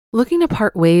Looking to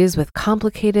part ways with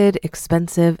complicated,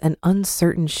 expensive, and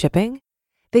uncertain shipping?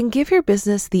 Then give your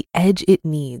business the edge it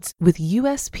needs with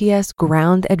USPS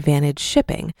Ground Advantage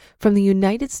shipping from the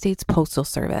United States Postal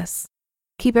Service.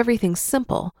 Keep everything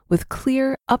simple with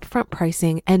clear, upfront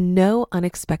pricing and no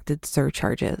unexpected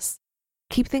surcharges.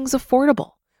 Keep things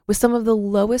affordable with some of the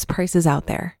lowest prices out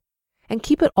there. And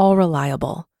keep it all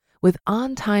reliable with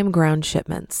on-time ground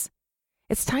shipments.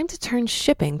 It's time to turn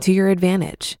shipping to your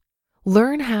advantage.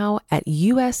 Learn how at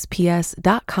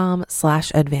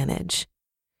USPS.com/advantage.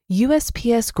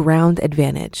 USPS Ground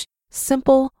Advantage.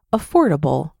 Simple,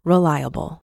 affordable,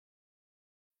 reliable.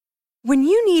 When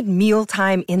you need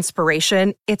mealtime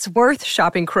inspiration, it's worth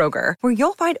shopping Kroger, where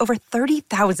you'll find over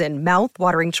 30,000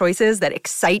 mouth-watering choices that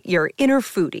excite your inner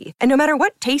foodie. And no matter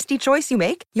what tasty choice you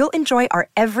make, you'll enjoy our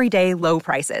everyday low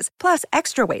prices, plus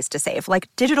extra ways to save, like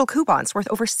digital coupons worth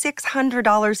over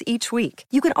 $600 each week.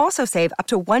 You can also save up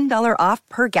to $1 off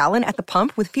per gallon at the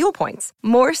pump with fuel points.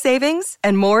 More savings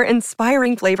and more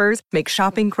inspiring flavors make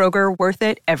shopping Kroger worth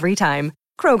it every time.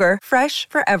 Kroger, fresh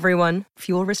for everyone.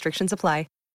 Fuel restrictions apply.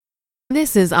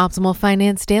 This is Optimal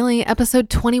Finance Daily, episode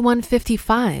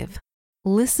 2155.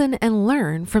 Listen and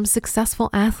Learn from Successful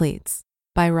Athletes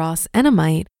by Ross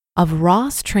Enamait of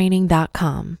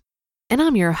RossTraining.com. And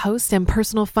I'm your host and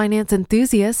personal finance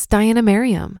enthusiast, Diana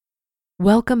Merriam.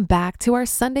 Welcome back to our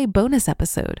Sunday bonus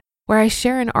episode, where I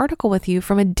share an article with you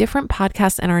from a different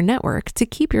podcast in our network to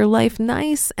keep your life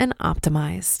nice and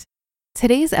optimized.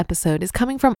 Today's episode is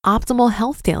coming from Optimal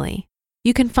Health Daily.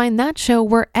 You can find that show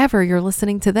wherever you're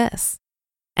listening to this.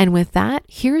 And with that,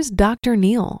 here's Dr.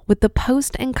 Neal with the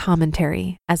post and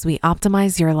commentary as we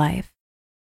optimize your life.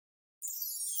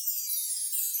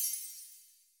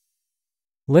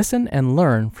 Listen and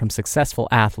Learn from Successful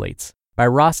Athletes by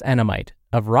Ross Enamait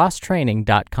of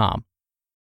RossTraining.com.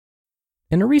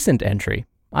 In a recent entry,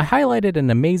 I highlighted an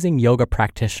amazing yoga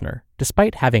practitioner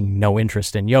despite having no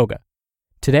interest in yoga.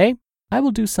 Today, I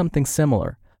will do something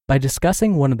similar by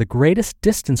discussing one of the greatest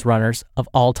distance runners of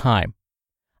all time.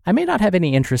 I may not have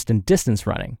any interest in distance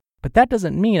running, but that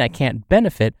doesn't mean I can't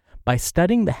benefit by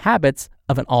studying the habits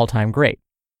of an all-time great.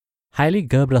 Haile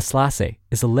Gebrselassie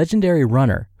is a legendary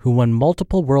runner who won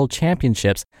multiple world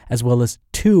championships as well as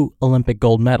 2 Olympic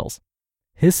gold medals.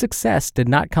 His success did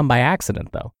not come by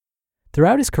accident, though.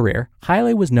 Throughout his career,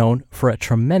 Haile was known for a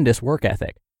tremendous work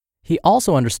ethic. He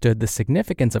also understood the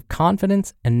significance of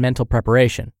confidence and mental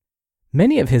preparation.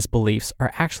 Many of his beliefs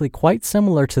are actually quite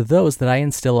similar to those that I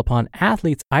instill upon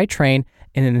athletes I train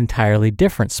in an entirely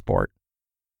different sport.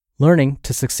 Learning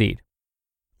to succeed.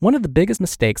 One of the biggest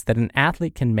mistakes that an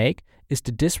athlete can make is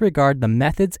to disregard the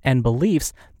methods and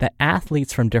beliefs that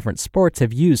athletes from different sports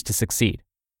have used to succeed.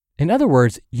 In other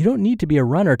words, you don't need to be a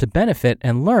runner to benefit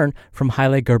and learn from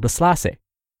Haile Gebrselassie.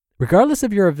 Regardless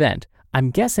of your event, I'm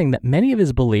guessing that many of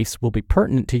his beliefs will be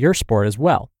pertinent to your sport as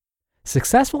well.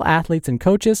 Successful athletes and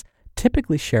coaches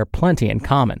typically share plenty in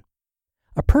common.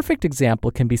 A perfect example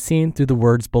can be seen through the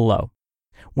words below.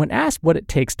 When asked what it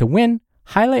takes to win,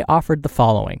 Haile offered the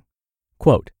following,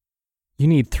 quote, "You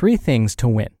need 3 things to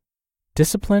win: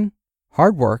 discipline,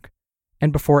 hard work,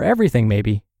 and before everything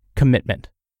maybe, commitment.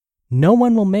 No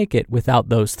one will make it without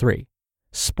those 3.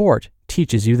 Sport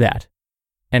teaches you that."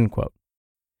 End quote.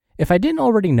 If I didn't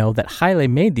already know that Haile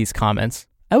made these comments,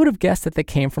 I would have guessed that they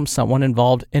came from someone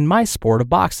involved in my sport of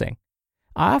boxing.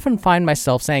 I often find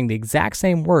myself saying the exact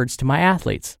same words to my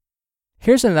athletes.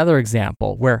 Here's another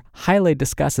example where Haile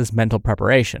discusses mental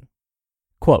preparation.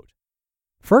 Quote,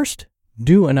 "First,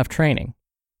 do enough training.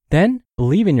 Then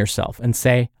believe in yourself and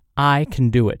say, 'I can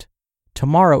do it.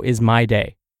 Tomorrow is my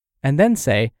day.' And then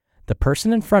say, 'The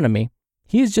person in front of me,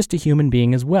 he is just a human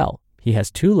being as well. He has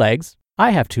 2 legs,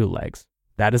 I have 2 legs.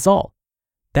 That is all.'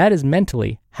 That is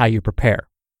mentally how you prepare."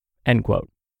 End quote.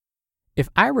 If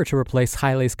I were to replace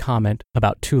Haile's comment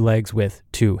about 2 legs with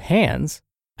 2 hands,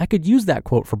 I could use that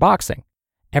quote for boxing.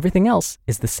 Everything else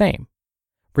is the same.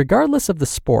 Regardless of the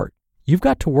sport, you've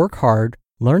got to work hard,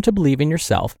 learn to believe in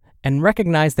yourself, and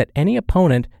recognize that any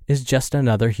opponent is just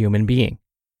another human being.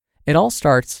 It all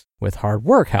starts with hard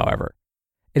work, however.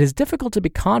 It is difficult to be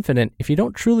confident if you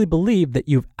don't truly believe that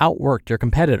you've outworked your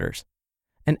competitors.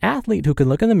 An athlete who can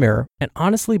look in the mirror and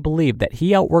honestly believe that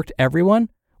he outworked everyone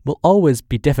will always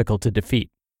be difficult to defeat.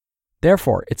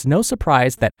 Therefore, it's no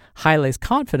surprise that Haile's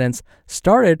confidence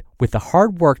started with the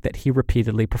hard work that he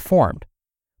repeatedly performed.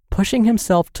 Pushing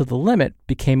himself to the limit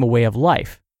became a way of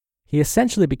life. He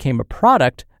essentially became a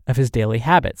product of his daily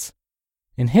habits.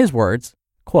 In his words,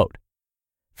 quote,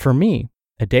 "For me,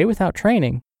 a day without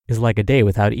training is like a day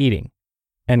without eating."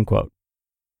 End quote.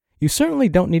 You certainly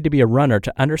don't need to be a runner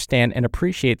to understand and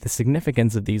appreciate the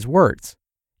significance of these words.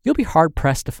 You'll be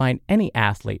hard-pressed to find any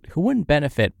athlete who wouldn't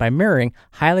benefit by mirroring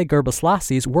Haile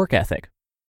Gebrselassie work ethic.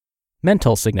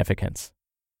 Mental significance.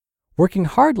 Working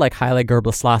hard like Haile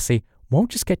Gebrselassie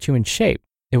won't just get you in shape,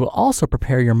 it will also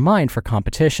prepare your mind for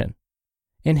competition.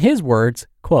 In his words,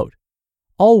 quote,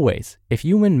 "Always, if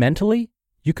you win mentally,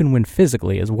 you can win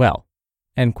physically as well."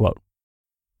 End quote.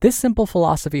 This simple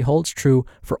philosophy holds true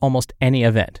for almost any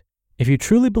event. If you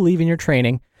truly believe in your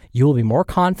training, you will be more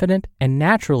confident and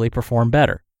naturally perform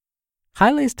better.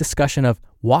 Haile's discussion of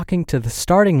walking to the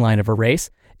starting line of a race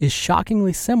is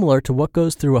shockingly similar to what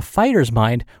goes through a fighter's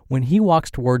mind when he walks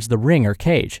towards the ring or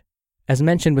cage. As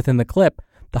mentioned within the clip,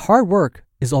 the hard work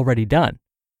is already done.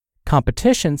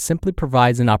 Competition simply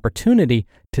provides an opportunity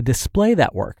to display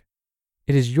that work.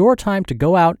 It is your time to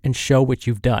go out and show what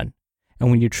you've done. And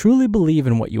when you truly believe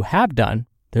in what you have done,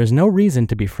 there's no reason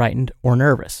to be frightened or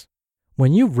nervous.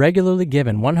 When you've regularly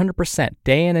given 100%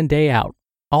 day in and day out,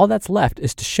 all that's left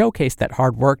is to showcase that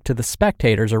hard work to the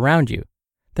spectators around you.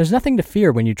 There's nothing to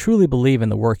fear when you truly believe in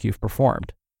the work you've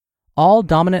performed. All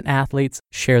dominant athletes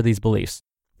share these beliefs.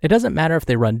 It doesn't matter if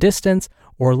they run distance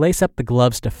or lace up the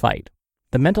gloves to fight.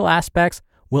 The mental aspects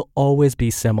will always be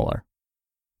similar.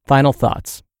 Final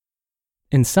thoughts.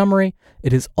 In summary,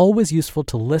 it is always useful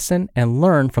to listen and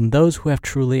learn from those who have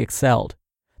truly excelled.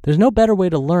 There's no better way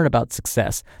to learn about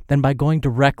success than by going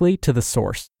directly to the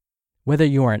source. Whether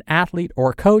you are an athlete or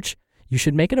a coach, you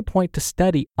should make it a point to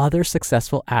study other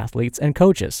successful athletes and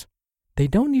coaches. They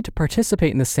don't need to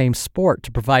participate in the same sport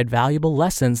to provide valuable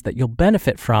lessons that you'll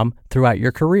benefit from throughout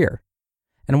your career.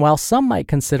 And while some might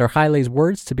consider Haile's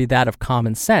words to be that of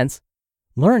common sense,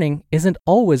 learning isn't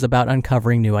always about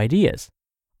uncovering new ideas.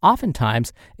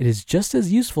 Oftentimes, it is just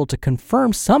as useful to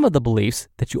confirm some of the beliefs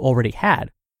that you already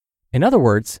had. In other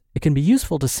words, it can be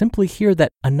useful to simply hear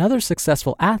that another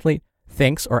successful athlete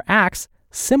thinks or acts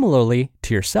similarly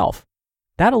to yourself.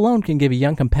 That alone can give a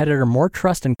young competitor more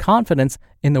trust and confidence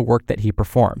in the work that he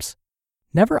performs.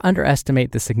 Never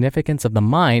underestimate the significance of the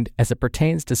mind as it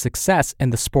pertains to success in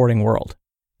the sporting world.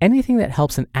 Anything that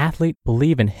helps an athlete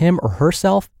believe in him or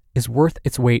herself is worth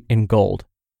its weight in gold.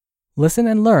 Listen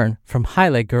and learn from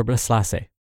Haile Gebrselassie.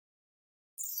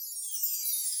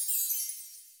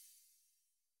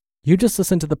 You just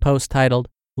listened to the post titled,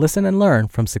 "Listen and Learn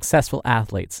from Successful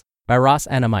Athletes" by Ross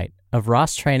Enamait of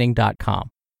rosstraining.com.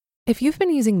 If you've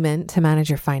been using Mint to manage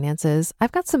your finances,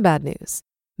 I've got some bad news.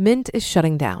 Mint is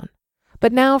shutting down.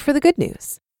 But now for the good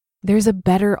news. There's a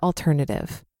better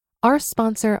alternative. Our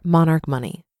sponsor, Monarch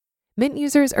Money. Mint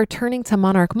users are turning to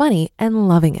Monarch Money and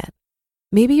loving it.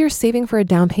 Maybe you're saving for a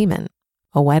down payment,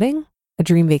 a wedding, a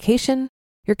dream vacation,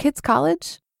 your kid's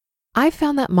college. I've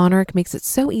found that Monarch makes it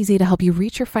so easy to help you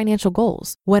reach your financial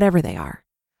goals, whatever they are.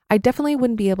 I definitely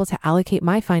wouldn't be able to allocate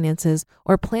my finances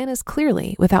or plan as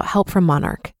clearly without help from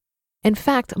Monarch. In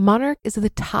fact, Monarch is the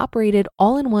top-rated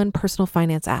all-in-one personal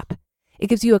finance app. It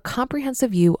gives you a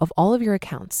comprehensive view of all of your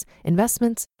accounts,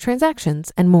 investments,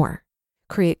 transactions, and more.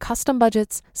 Create custom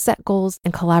budgets, set goals,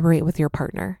 and collaborate with your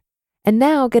partner. And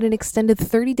now get an extended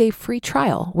 30-day free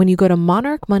trial when you go to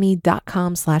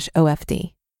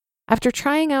monarchmoney.com/OFD. After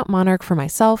trying out Monarch for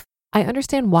myself, I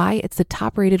understand why it's the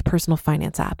top-rated personal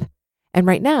finance app. And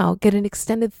right now, get an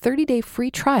extended 30-day free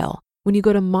trial when you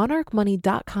go to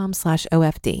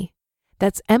monarchmoney.com/OFD.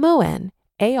 That's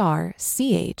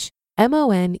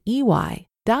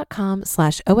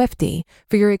monarchmoney.com/OFD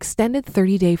for your extended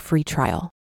 30-day free trial.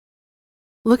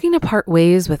 Looking to part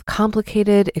ways with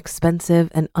complicated, expensive,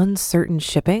 and uncertain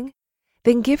shipping?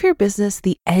 Then give your business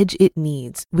the edge it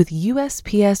needs with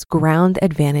USPS Ground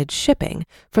Advantage shipping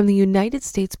from the United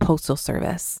States Postal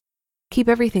Service. Keep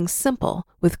everything simple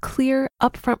with clear,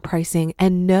 upfront pricing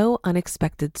and no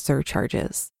unexpected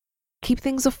surcharges. Keep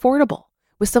things affordable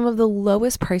with some of the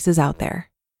lowest prices out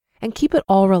there. And keep it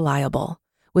all reliable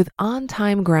with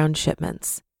on-time ground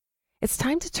shipments. It's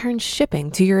time to turn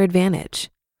shipping to your advantage.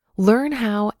 Learn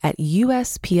how at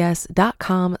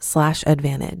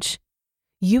USPS.com/advantage.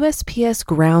 USPS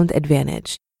Ground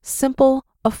Advantage. Simple,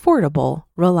 affordable,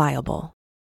 reliable.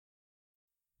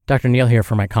 Dr. Neal here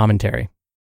for my commentary.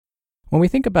 When we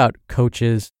think about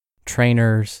coaches,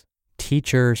 trainers,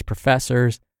 teachers,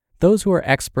 professors, those who are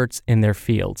experts in their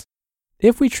fields,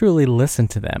 if we truly listen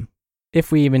to them,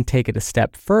 if we even take it a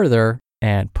step further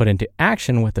and put into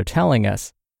action what they're telling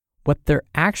us, what they're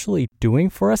actually doing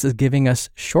for us is giving us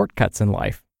shortcuts in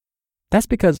life. That's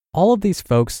because all of these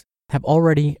folks have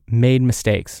already made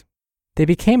mistakes. They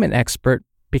became an expert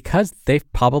because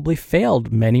they've probably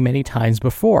failed many, many times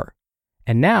before.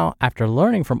 And now, after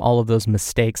learning from all of those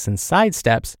mistakes and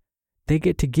sidesteps, they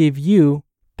get to give you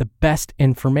the best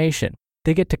information.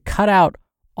 They get to cut out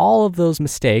all of those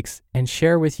mistakes and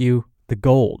share with you the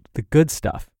gold, the good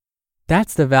stuff.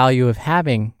 That's the value of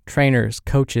having trainers,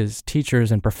 coaches,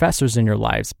 teachers, and professors in your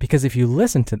lives, because if you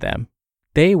listen to them,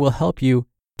 they will help you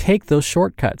take those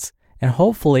shortcuts and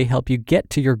hopefully help you get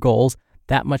to your goals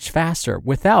that much faster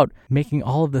without making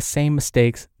all of the same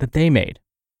mistakes that they made.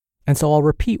 And so I'll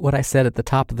repeat what I said at the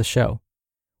top of the show.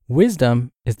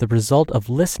 Wisdom is the result of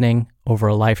listening over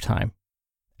a lifetime.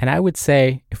 And I would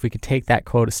say, if we could take that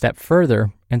quote a step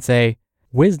further and say,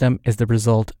 wisdom is the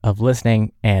result of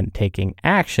listening and taking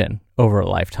action over a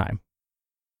lifetime.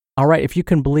 All right, if you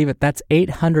can believe it, that's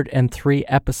 803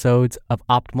 episodes of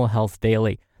Optimal Health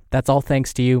Daily. That's all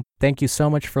thanks to you. Thank you so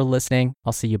much for listening.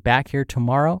 I'll see you back here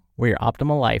tomorrow where your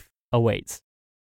optimal life awaits.